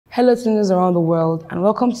Hello listeners around the world, and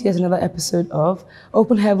welcome to yet another episode of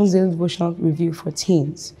Open Heavens Daily Devotional Review for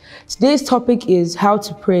Teens. Today's topic is How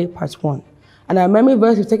to Pray Part 1, and our memory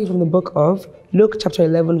verse is taken from the book of Luke chapter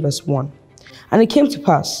 11 verse 1. And it came to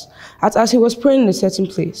pass, that as he was praying in a certain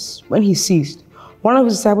place, when he ceased, one of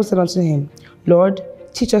his disciples said unto him, Lord,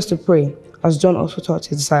 teach us to pray, as John also taught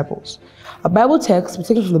his disciples. A Bible text is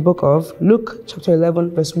taken from the book of Luke chapter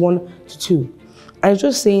 11 verse 1 to 2. And it's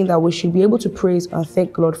just saying that we should be able to praise and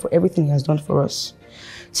thank God for everything He has done for us.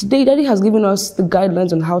 Today, Daddy has given us the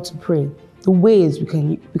guidelines on how to pray, the ways we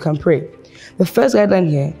can pray. The first guideline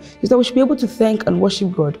here is that we should be able to thank and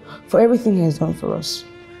worship God for everything He has done for us.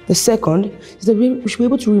 The second is that we should be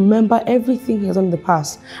able to remember everything He has done in the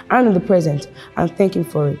past and in the present and thank Him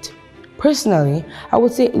for it. Personally, I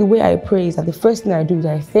would say the way I pray is that the first thing I do is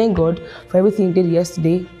that I thank God for everything He did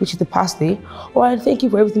yesterday, which is the past day, or I thank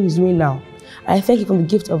Him for everything He's doing now. I thank you for the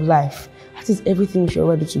gift of life. That is everything we should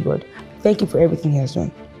ever do to God. Thank you for everything He has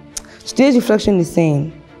done. Today's reflection is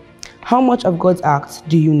saying, how much of God's acts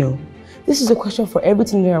do you know? This is a question for every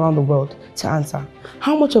teenager around the world to answer.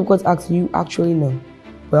 How much of God's acts do you actually know?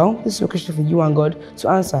 Well, this is a question for you and God to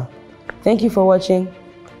answer. Thank you for watching.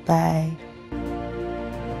 Bye.